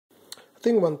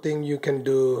think one thing you can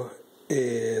do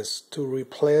is to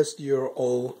replace your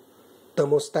old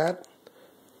thermostat.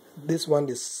 This one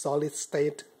is solid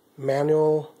state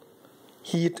manual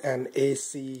heat and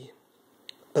AC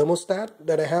thermostat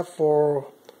that I have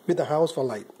with the house for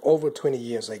like over 20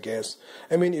 years, I guess.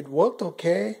 I mean, it worked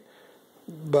okay,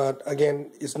 but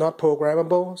again, it's not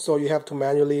programmable, so you have to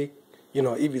manually,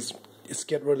 if it's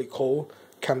get really cold,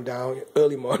 come down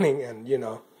early morning and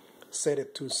set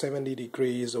it to 70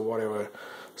 degrees or whatever.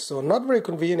 So not very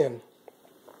convenient.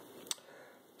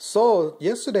 So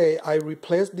yesterday I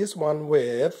replaced this one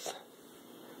with,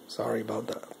 sorry about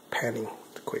the panning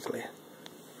quickly,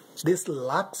 this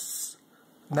LUX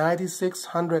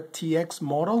 9600TS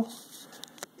model.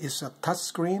 Is a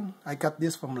touchscreen. I got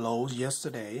this from Lowe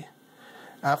yesterday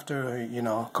after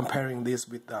comparing this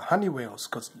with the Honeywells,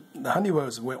 because the Honeywell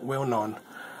is well known,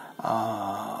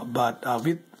 but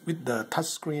with the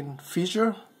touchscreen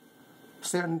feature,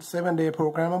 7-day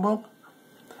programmable.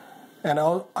 And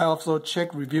I also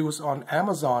checked reviews on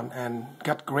Amazon and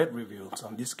got great reviews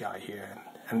on this guy here,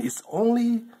 and it's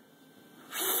only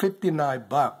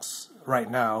 $59 right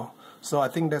now, so I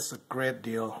think that's a great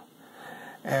deal.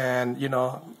 And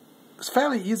it's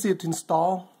fairly easy to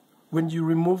install. When you're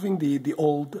removing the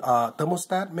old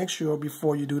thermostat, make sure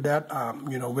before you do that,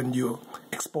 when you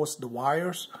expose the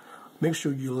wires, make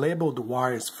sure you label the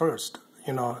wires first.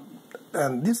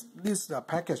 And this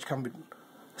package comes with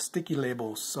sticky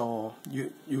labels, so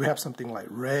you have something like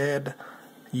red,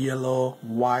 yellow,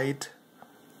 white,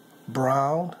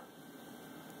 brown,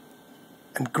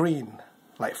 and green,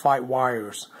 like 5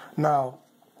 wires. Now,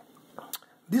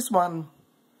 this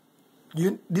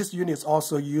unit is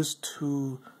also used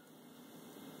to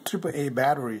AAA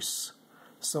batteries,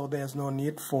 so there's no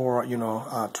need for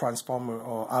a transformer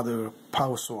or other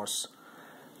power source.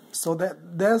 So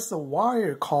there's a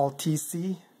wire called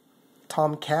TC,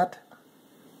 Tomcat.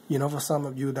 For some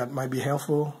of you that might be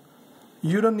helpful.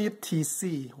 You don't need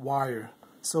TC wire,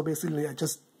 so basically I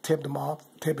just tape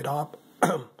it off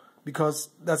because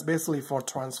that's basically for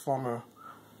transformer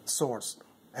source,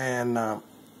 and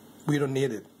we don't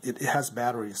need it. It has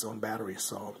batteries on batteries,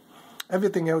 so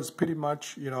everything else pretty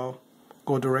much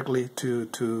go directly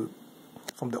to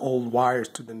from the old wires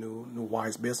to the new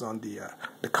wires based on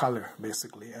the color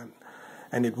basically,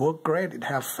 and it worked great. It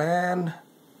have fan,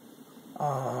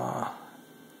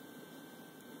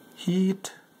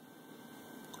 heat,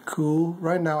 cool.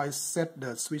 Right now I set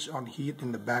the switch on heat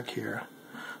in the back here,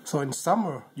 so in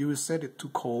summer you will set it to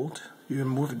cold, you will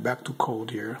move it back to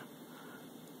cold here.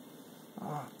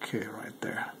 Okay, right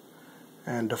there.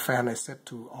 And the fan I set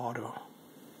to auto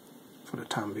for the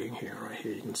time being here. Right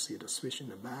here you can see the switch in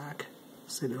the back.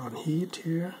 Set it on heat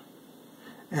here.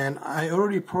 And I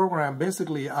already programmed,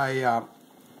 basically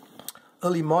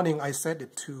early morning I set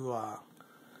it to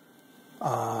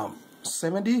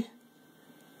 70,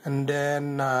 and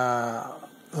then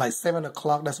like 7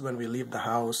 o'clock, that's when we leave the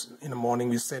house in the morning,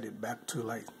 we set it back to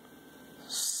like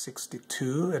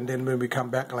 62, and then when we come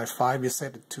back like 5, we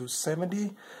set it to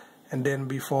 70, and then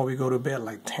before we go to bed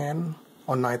like 10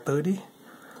 or 9:30,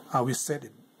 we set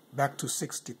it back to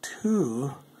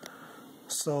 62.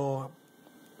 So,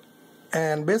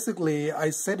 and basically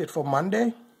I set it for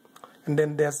Monday, and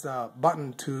then there's a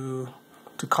button to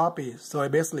copy, so I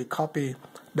basically copy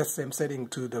that same setting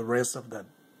to the rest of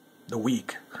the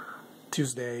week,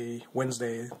 Tuesday,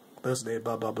 Wednesday, Thursday,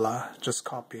 blah blah blah, just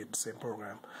copy the same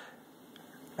program.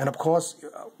 And of course,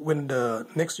 when the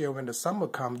next year, when the summer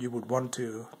comes, you would want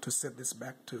to set this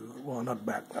back to, well, not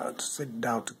back, to set it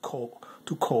down to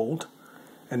cold,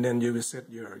 and then you will set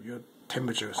your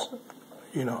temperatures,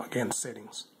 again,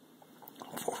 settings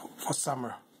for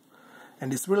summer.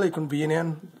 And it's really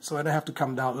convenient, so I don't have to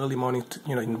come down early morning,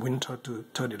 in winter to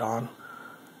turn it on.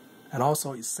 And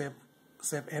also it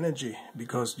save energy,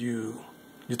 because you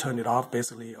turn it off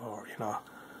basically, or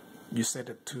you set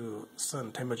it to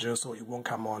certain temperature so it won't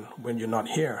come on when you're not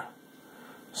here.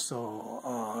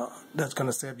 So that's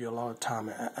gonna save you a lot of time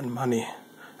and money,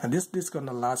 and this is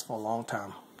gonna last for a long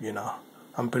time.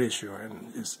 I'm pretty sure,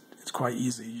 and it's quite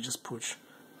easy. You just push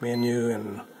menu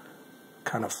and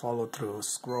kind of follow through,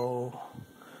 scroll.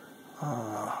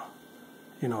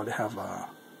 They have a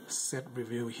set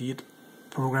review heat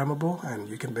programmable, and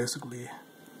you can basically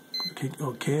click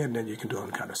OK, and then you can do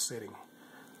any kind of setting,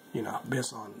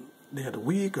 based on day of the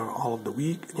week or all of the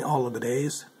week, all of the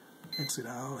days. Exit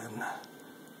out,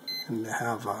 and they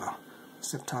have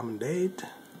set time and date,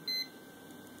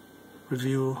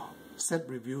 set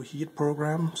review heat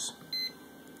programs,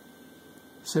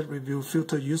 set review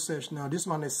filter usage. Now this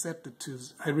one is set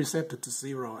I reset it to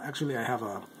 0. Actually I have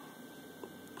a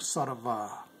sort of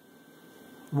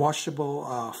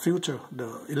washable filter.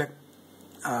 The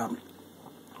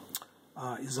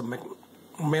is a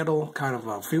metal kind of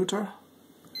a filter.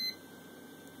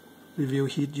 Review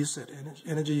heat usage,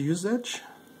 energy usage.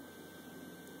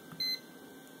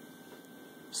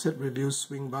 Set review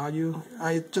swing value.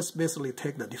 I just basically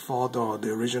take the default or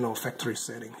the original factory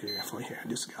setting here for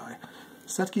this guy.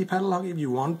 Set key padlock if you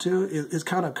want to. It's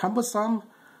kind of cumbersome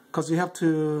because you have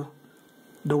to,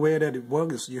 the way that it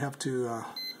works is you have to,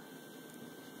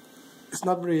 it's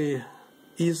not very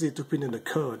easy to put in the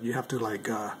code. You have to like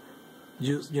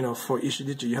use, for each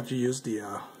digit you have to use the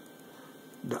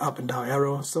up and down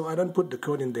arrow. So I don't put the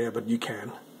code in there, but you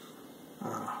can.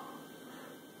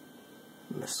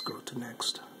 Let's go to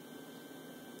next.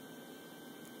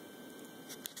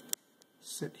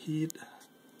 Set heat.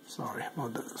 Sorry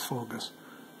about the focus.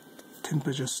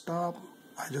 Temperature stop.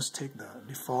 I just take the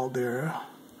default there.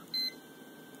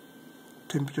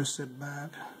 Temperature set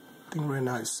back. I think right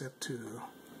now it's set to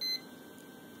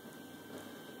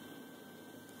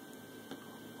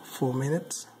 4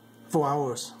 minutes. 4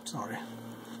 hours. Sorry.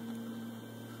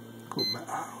 Go back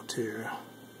out here.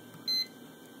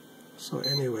 So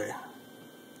anyway,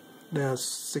 there's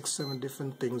 6-7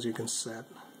 different things you can set.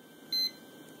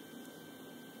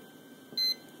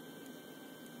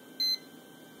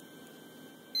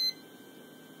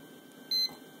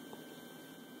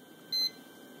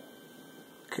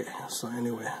 Okay, so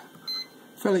anyway,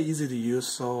 fairly easy to use.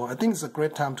 So I think it's a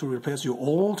great time to replace your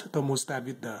old thermostat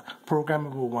with the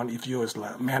programmable one. If yours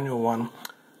like manual one,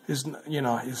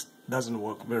 it doesn't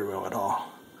work very well at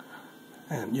all.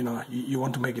 And you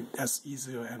want to make it as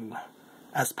easy and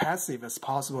as passive as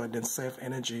possible, and then save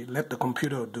energy. Let the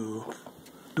computer do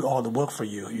all the work for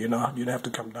you. You don't have to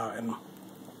come down and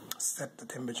set the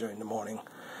temperature in the morning.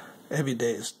 Every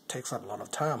day takes up a lot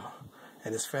of time,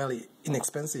 and it's fairly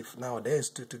inexpensive nowadays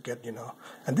to get.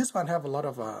 And this one have a lot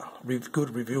of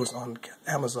good reviews on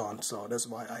Amazon, so that's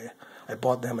why I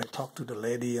bought them. I talked to the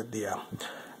lady at the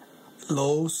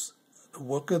Lowe's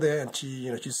worker there, and she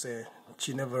said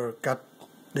they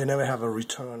never have a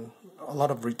lot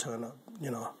of return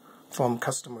from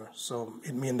customers, so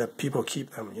it means that people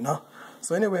keep them,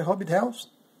 So anyway, hope it helps.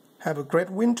 Have a great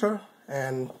winter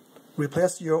and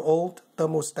replace your old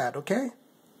thermostat, okay?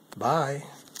 Bye.